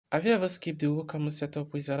Have you ever skipped the WooCommerce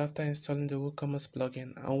Setup Wizard after installing the WooCommerce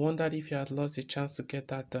plugin and wondered if you had lost the chance to get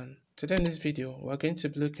that done? Today in this video, we're going to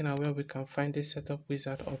be looking at where we can find this Setup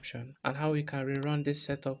Wizard option and how we can rerun this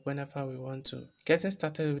setup whenever we want to. Getting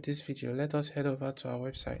started with this video, let us head over to our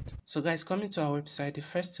website. So guys, coming to our website, the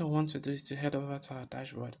first thing we want to do is to head over to our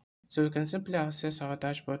dashboard. So we can simply access our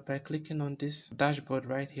dashboard by clicking on this dashboard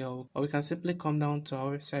right here, or we can simply come down to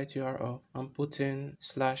our website URL and put in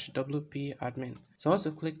 /wp admin. So once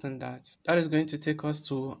we've clicked on that, that is going to take us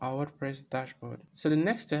to our WordPress dashboard. So the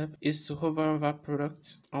next step is to hover over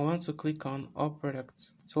products and want to click on all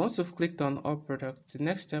products. So once we've clicked on all products, the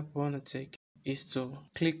next step we want to take is to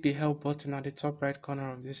click the help button at the top right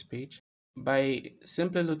corner of this page. By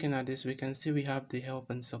simply looking at this, we can see we have the help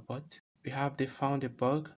and support, we have the found a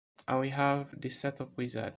bug, and we have the setup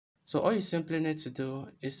wizard. So all you simply need to do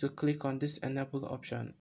is to click on this enable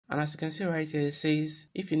option, and as you can see right here, it says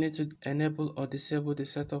if you need to enable or disable the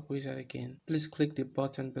setup wizard again, please click the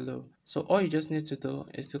button below. So all you just need to do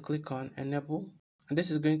is to click on enable, and this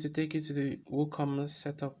is going to take you to the WooCommerce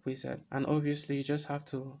Setup Wizard, and obviously you just have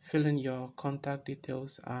to fill in your contact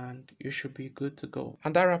details and you should be good to go.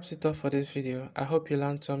 And that wraps it up for this video. I hope you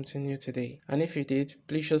learned something new today, and if you did,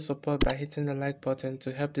 please show support by hitting the like button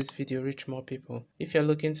to help this video reach more people. If you're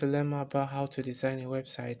looking to learn more about how to design a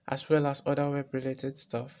website as well as other web related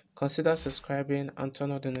stuff, consider subscribing and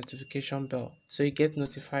turn on the notification bell so you get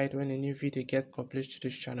notified when a new video gets published to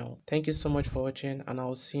this channel. Thank you so much for watching, and I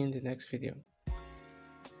will see you in the next video.